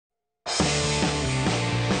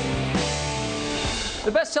The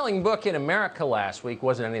best-selling book in America last week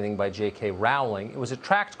wasn't anything by J.K. Rowling. It was a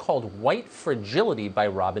tract called White Fragility by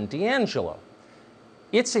DiAngelo.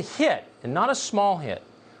 It's a hit, and not a small hit.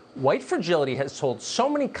 White Fragility has sold so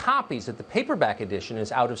many copies that the paperback edition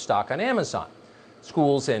is out of stock on Amazon.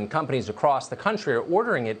 Schools and companies across the country are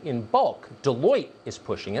ordering it in bulk. Deloitte is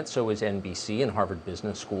pushing it, so is NBC and Harvard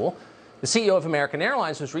Business School. The CEO of American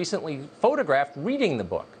Airlines was recently photographed reading the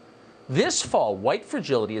book. This fall, White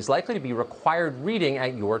Fragility is likely to be required reading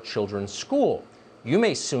at your children's school. You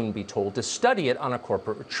may soon be told to study it on a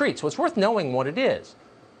corporate retreat, so it's worth knowing what it is.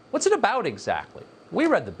 What's it about exactly? We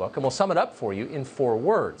read the book, and we'll sum it up for you in 4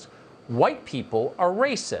 words. White people are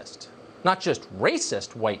racist. Not just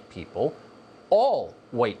racist white people, all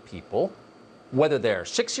white people, whether they're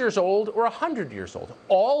 6 years old or 100 years old.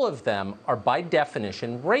 All of them are by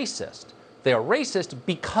definition racist. They are racist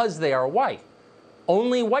because they are white.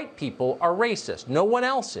 Only white people are racist. No one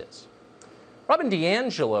else is.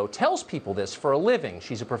 DiAngelo tells people this for a living.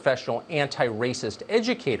 She's a professional anti-racist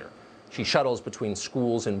educator. She shuttles between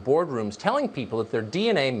schools and boardrooms telling people that their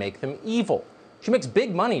DNA make them evil. She makes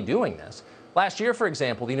big money doing this. Last year, for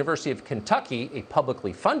example, the University of Kentucky, a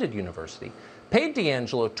publicly funded university, paid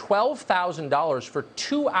DiAngelo $12,000 for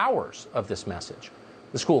 2 hours of this message.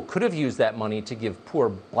 The school could have used that money to give poor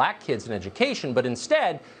black kids an education, but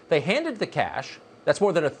instead, they handed the cash, that's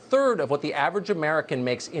more than 1/3 of what the average American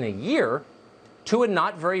makes in a year, to a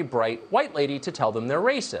not very bright white lady to tell them they're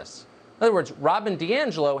racists. In other words,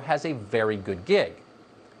 DiAngelo has a very good gig.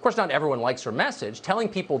 Of course, not everyone likes her message. Telling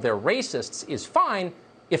people they're racists is fine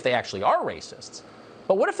if they actually are racists.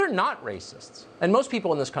 But what if they're not racists? And most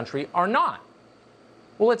people in this country are not.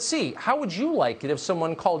 Well, let's see. How would you like it if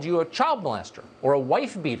someone called you a child molester or a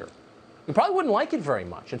wife beater? You probably wouldn't like it very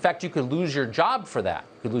much. In fact, you could lose your job for that.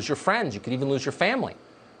 You could lose your friends. You could even lose your family.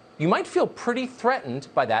 You might feel pretty threatened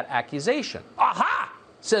by that accusation. Aha!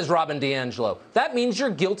 Says DiAngelo. That means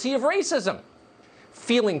you're guilty of racism.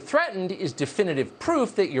 Feeling threatened is definitive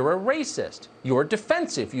proof that you're a racist. You're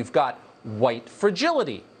defensive. You've got white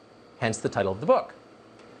fragility. Hence the title of the book.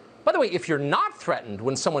 By the way, if you're not threatened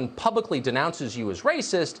when someone publicly denounces you as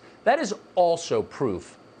racist, that is also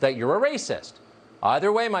proof that you're a racist.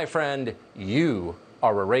 Either way, my friend, you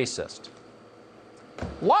are a racist.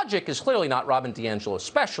 Logic is clearly not DiAngelo's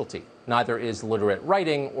specialty. Neither is literate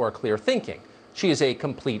writing or clear thinking. She is a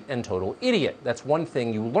complete and total idiot. That's one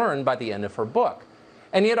thing you learn by the end of her book.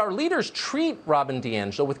 And yet our leaders treat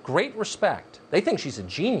DiAngelo with great respect. They think she's a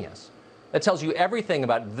genius. That tells you everything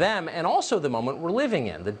about them and also the moment we're living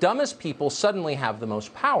in. The dumbest people suddenly have the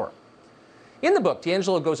most power. In the book,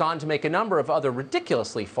 DiAngelo goes on to make a number of other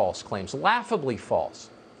ridiculously false claims, laughably false.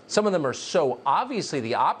 Some of them are so obviously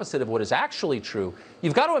the opposite of what is actually true,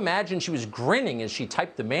 you've got to imagine she was grinning as she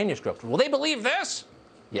typed the manuscript. Will they believe this?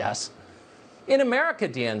 Yes. In America,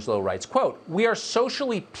 DiAngelo writes, quote, "We are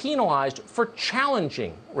socially penalized for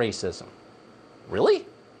challenging racism." Really?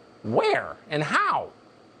 Where and how?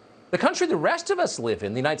 The country the rest of us live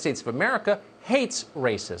in, the United States of America, hates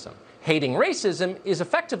racism. Hating racism is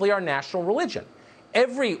effectively our national religion.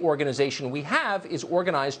 Every organization we have is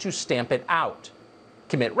organized to stamp it out.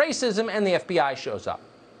 Commit racism and the FBI shows up.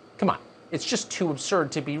 Come on, it's just too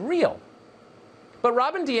absurd to be real. But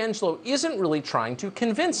DiAngelo isn't really trying to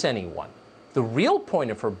convince anyone. The real point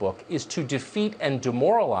of her book is to defeat and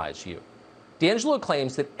demoralize you. DiAngelo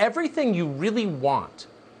claims that everything you really want,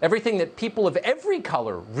 everything that people of every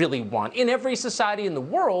color really want in every society in the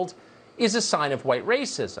world, is a sign of white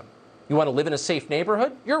racism. You want to live in a safe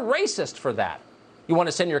neighborhood? You're racist for that. You want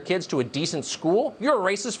to send your kids to a decent school? You're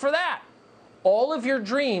a racist for that. All of your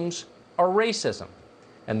dreams are racism.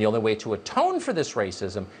 And the only way to atone for this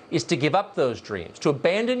racism is to give up those dreams, to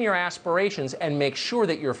abandon your aspirations and make sure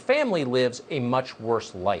that your family lives a much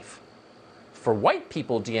worse life. For white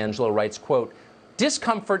people, DiAngelo writes, quote,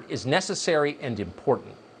 "Discomfort is necessary and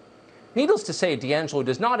important." Needless to say, DiAngelo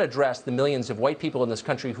does not address the millions of white people in this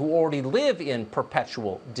country who already live in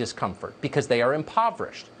perpetual discomfort because they are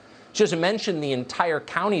impoverished. She doesn't mention the entire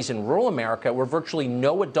counties in rural America where virtually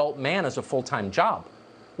no adult man has a full-time job,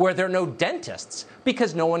 where there are no dentists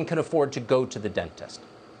because no one can afford to go to the dentist.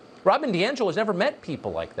 DiAngelo has never met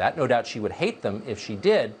people like that. No doubt she would hate them if she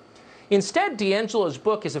did. Instead, DiAngelo's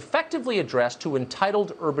book is effectively addressed to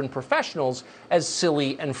entitled urban professionals as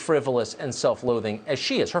silly and frivolous and self-loathing as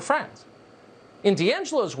she is, her friends. In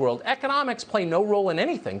DiAngelo's world, economics play no role in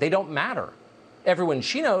anything. They don't matter. Everyone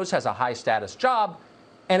she knows has a high-status job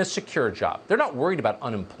and a secure job. They're not worried about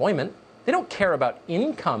unemployment. They don't care about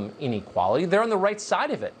income inequality. They're on the right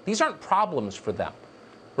side of it. These aren't problems for them.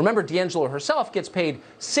 Remember, DiAngelo herself gets paid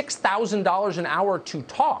 $6,000 an hour to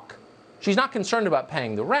talk. She's not concerned about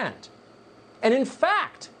paying the rent. And in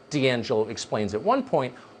fact, DiAngelo explains at one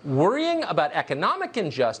point, worrying about economic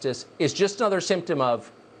injustice is just another symptom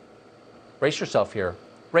of, brace yourself here,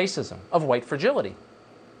 racism, of white fragility.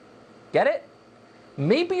 Get it?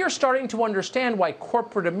 Maybe you're starting to understand why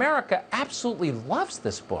corporate America absolutely loves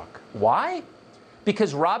this book. Why?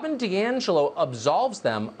 Because Robin DiAngelo absolves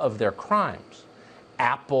them of their crimes.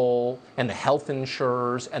 Apple and the health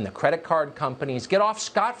insurers and the credit card companies get off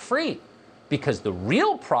scot-free because the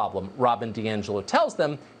real problem, Robin DiAngelo tells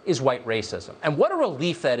them, is white racism. And what a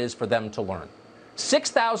relief that is for them to learn.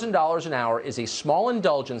 $6,000 an hour is a small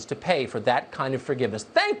indulgence to pay for that kind of forgiveness.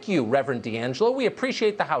 Thank you, Reverend DiAngelo. We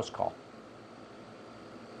appreciate the house call.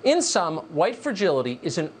 In sum, White Fragility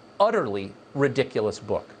is an utterly ridiculous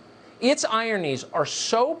book. Its ironies are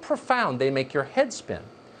so profound they make your head spin.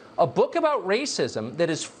 A book about racism that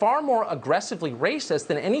is far more aggressively racist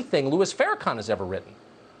than anything Louis Farrakhan has ever written.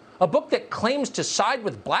 A book that claims to side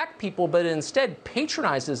with black people but instead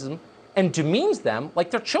patronizes them and demeans them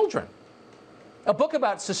like they're children. A book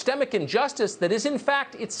about systemic injustice that is in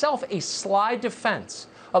fact itself a sly defense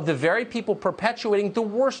of the very people perpetuating the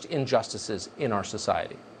worst injustices in our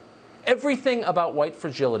society. Everything about White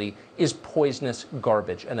Fragility is poisonous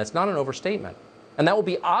garbage, and that's not an overstatement. And that will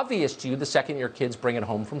be obvious to you the second your kids bring it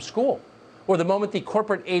home from school, or the moment the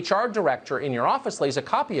corporate HR director in your office lays a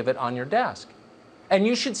copy of it on your desk. And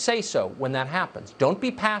you should say so when that happens. Don't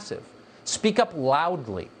be passive. Speak up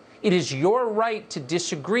loudly. It is your right to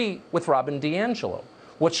disagree with Robin DiAngelo.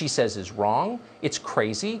 What she says is wrong, it's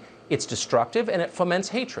crazy, it's destructive, and it foments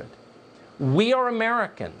hatred. We are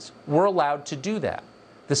Americans. We're allowed to do that.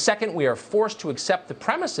 The second we are forced to accept the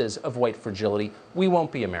premises of White Fragility, we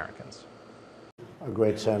won't be Americans. Our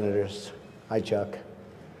great senators. Hi, Chuck.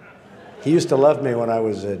 He used to love me when I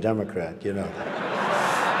was a Democrat, you know.